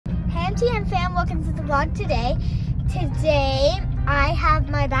MTM FAM, welcome to the vlog today. Today, I have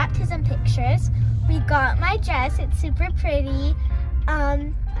my baptism pictures. We got my dress, it's super pretty.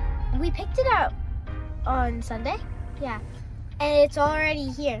 We picked it up on Sunday, yeah. And it's already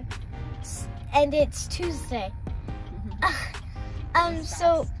here. And it's Tuesday.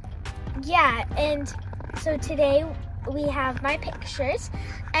 So, yeah, and so today we have my pictures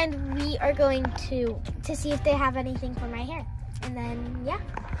and we are going to see if they have anything for my hair. And then, yeah.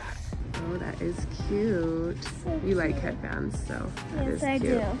 Oh, that is cute. So you like headbands, so that is yes,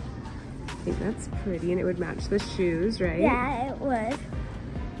 cute. I do. I think that's pretty, and it would match the shoes, right? Yeah, it would.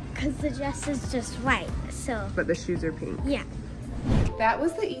 Because the dress is just white, so. But the shoes are pink. Yeah. That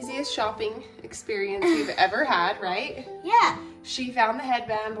was the easiest shopping experience we've ever had, right? Yeah. She found the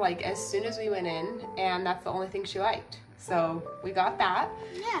headband like as soon as we went in, and that's the only thing she liked. So we got that.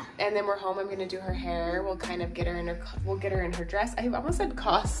 Yeah. And then we're home. I'm gonna do her hair. We'll kind of get her in her. We'll get her in her dress. I almost said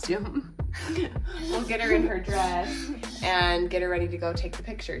costume. We'll get her in her dress and get her ready to go take the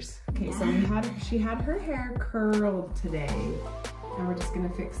pictures. Okay, so she had her hair curled today, and we're just gonna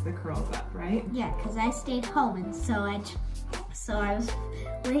fix the curls up, right? Yeah, because I stayed home, and so I was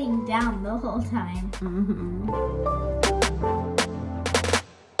laying down the whole time.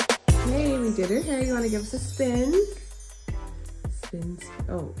 Okay, we did her hair. You want to give us a spin?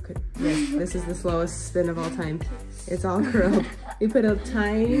 Oh, yes, this is the slowest spin of all time. It's all curled. We put a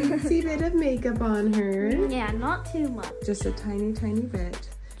tiny bit of makeup on her. Yeah, not too much. Just a tiny, tiny bit.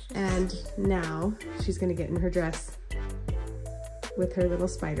 And now she's gonna get in her dress with her little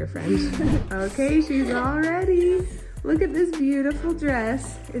spider friend. Okay, she's all ready. Look at this beautiful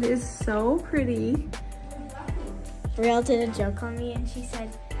dress. It is so pretty. Brielle did a joke on me and she said,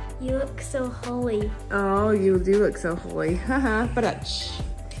 "You look so holy." Oh, you do look so holy. Haha, but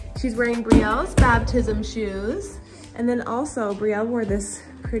she's wearing Brielle's baptism shoes. And then also, Brielle wore this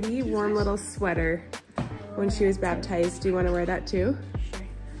pretty warm little sweater when she was baptized. Do you want to wear that too?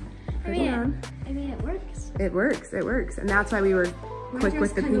 I mean, it works. It works, it works. And that's why we were quick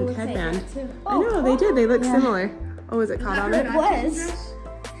with the pink headband. Oh, I know, they did. They look similar. Oh, is it caught on it? It was.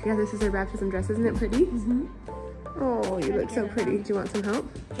 Yeah, this is her baptism dress. Isn't it pretty? Oh, you look so pretty. Do you want some help?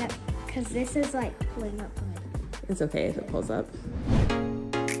 Yep, because this is like pulling up on it. It's okay if it pulls up.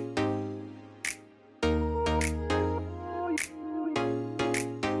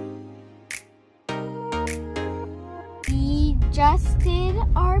 We just did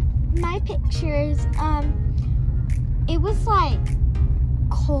my pictures. It was like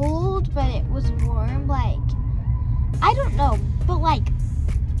cold, but it was warm. Like, I don't know, but like,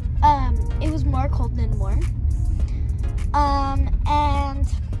 it was more cold than warm. And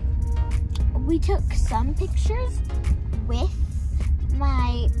we took some pictures with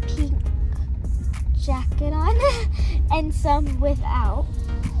my pink jacket on and some without.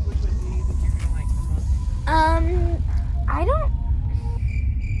 Which one do you think you're gonna like the most?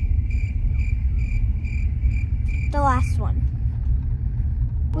 The last one.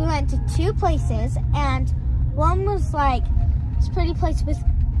 We went to two places, and one was like this pretty place with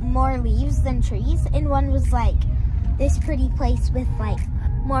more leaves than trees, and one was like this pretty place with like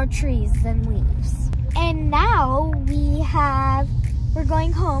more trees than leaves. And now we're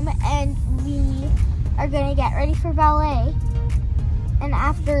going home, and we are gonna get ready for ballet. And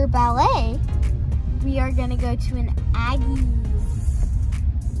after ballet, we are gonna go to an Aggies.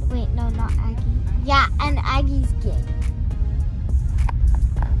 Wait, no, not Aggie. Yeah, an Aggies game.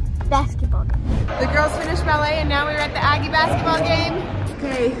 Basketball game. The girls finished ballet and now we're at the Aggie basketball game.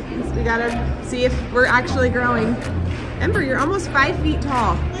 Okay, we gotta see if we're actually growing. Ember, you're almost 5 feet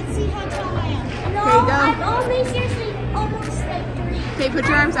tall. Let's see how tall I am. No, Okay, go. I'm only seriously almost like 3. Okay, put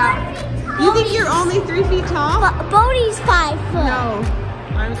your arms out. You think you're only 3 feet tall? Bodie's 5 foot. No.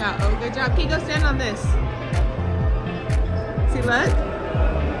 Arms out. Oh, good job. Okay, go stand on this. See, look.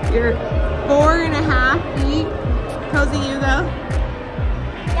 You're 4.5 feet. Cozy, you go.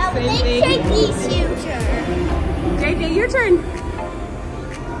 Now Same let's thing. take these your turn. JJ, your turn.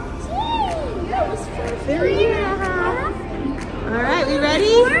 Gee, that was 3.5. All right, we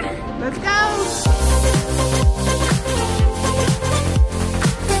ready? Let's go.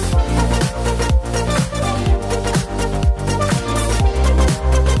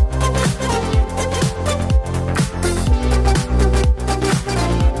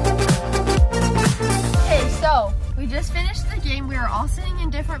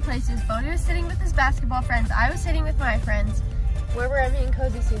 Places. Bodie was sitting with his basketball friends. I was sitting with my friends. Where were Emmy and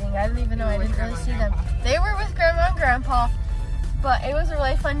Cozy sitting? I didn't even know. I didn't really see them. They were with Grandma and Grandpa, but it was a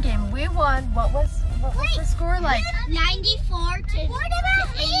really fun game. We won. What was the score like? 94 to 80.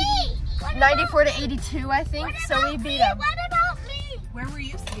 94 to 82, I think. So we beat them. What about me? Where were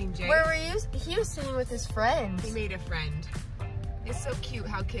you sitting, Jay? Where were you? He was sitting with his friends. He made a friend. It's so cute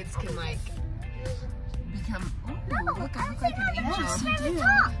how kids can like become. Ooh, look, I look like an angel. Yes, you do.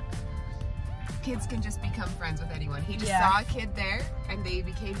 Kids can just become friends with anyone. He just saw a kid there, and they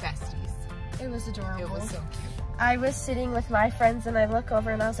became besties. It was adorable. It was so cute. I was sitting with my friends, and I look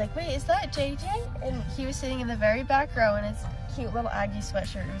over, and I was like, "Wait, is that JJ?" And he was sitting in the very back row in his cute little Aggie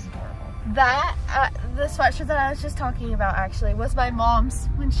sweatshirt. It was adorable. That the sweatshirt that I was just talking about actually was my mom's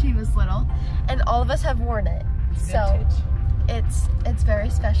when she was little, and all of us have worn it. So it's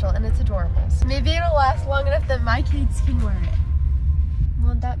very special and it's adorable. So maybe it'll last long enough that my kids can wear it.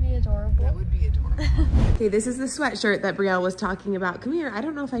 Won't that be adorable? That would be adorable. Okay, this is the sweatshirt that Brielle was talking about. Come here. I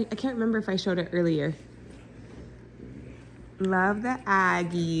don't know if I can't remember if I showed it earlier. Love the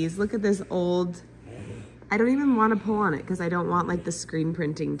Aggies. Look at this old. I don't even want to pull on it because I don't want like the screen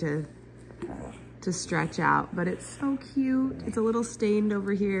printing to stretch out, but it's so cute. It's a little stained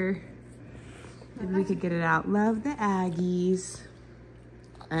over here. Maybe we could get it out. Love the Aggies.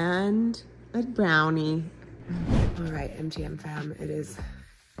 And a brownie. All right, MTM fam, it is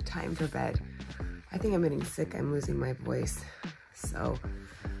time for bed. I think I'm getting sick. I'm losing my voice. So,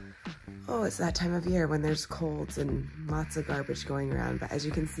 oh, it's that time of year when there's colds and lots of garbage going around. But as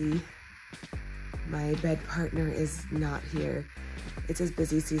you can see, my bed partner is not here. It's his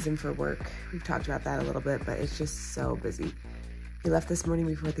busy season for work. We've talked about that a little bit, but it's just so busy. He left this morning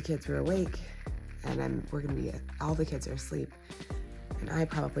before the kids were awake, and we're gonna be, all the kids are asleep. And I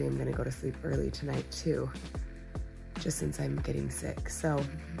probably am gonna go to sleep early tonight too, just since I'm getting sick. So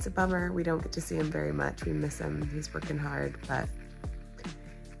it's a bummer. We don't get to see him very much. We miss him. He's working hard, but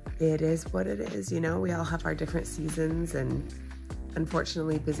it is what it is, you know? We all have our different seasons, and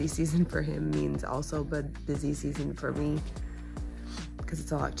unfortunately, busy season for him means also busy season for me, because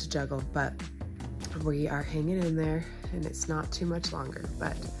it's a lot to juggle, but we are hanging in there, and it's not too much longer.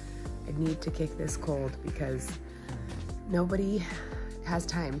 But I need to kick this cold because nobody has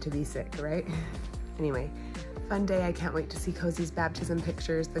time to be sick, right? Anyway, fun day. I can't wait to see Cozy's baptism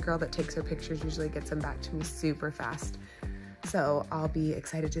pictures. The girl that takes her pictures usually gets them back to me super fast, so I'll be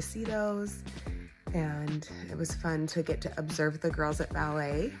excited to see those. And it was fun to get to observe the girls at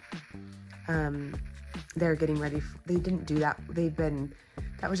ballet. They're getting ready. They didn't do that.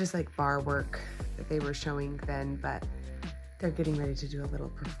 That was just like bar work that they were showing then, but they're getting ready to do a little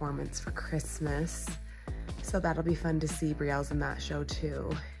performance for Christmas. So that'll be fun to see. Brielle's in that show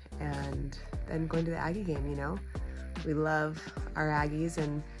too. And then going to the Aggie game, you know? We love our Aggies,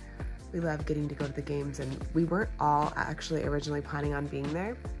 and we love getting to go to the games. And we weren't all actually originally planning on being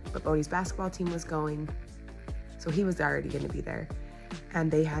there, but Bodie's basketball team was going, so he was already gonna be there.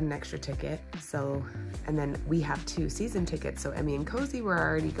 And they had an extra ticket, so, and then we have 2 season tickets, so Emmy and Cozy were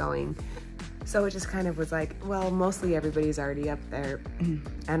already going. So it just kind of was like, well, mostly everybody's already up there,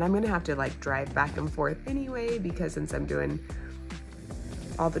 and I'm gonna have to like drive back and forth anyway, because since I'm doing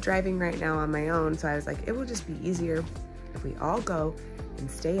all the driving right now on my own, so I was like, it will just be easier if we all go and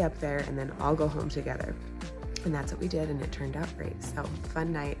stay up there and then all go home together. And that's what we did, and it turned out great. So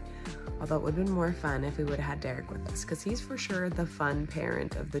fun night, although it would have been more fun if we would have had Derek with us, because he's for sure the fun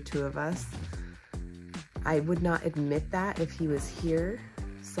parent of the 2 of us. I would not admit that if he was here,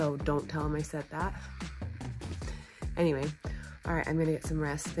 so don't tell him I said that. Anyway, all right, I'm gonna get some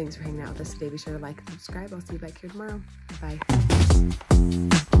rest. Thanks for hanging out with us today. Be sure to like and subscribe. I'll see you back here tomorrow. Bye.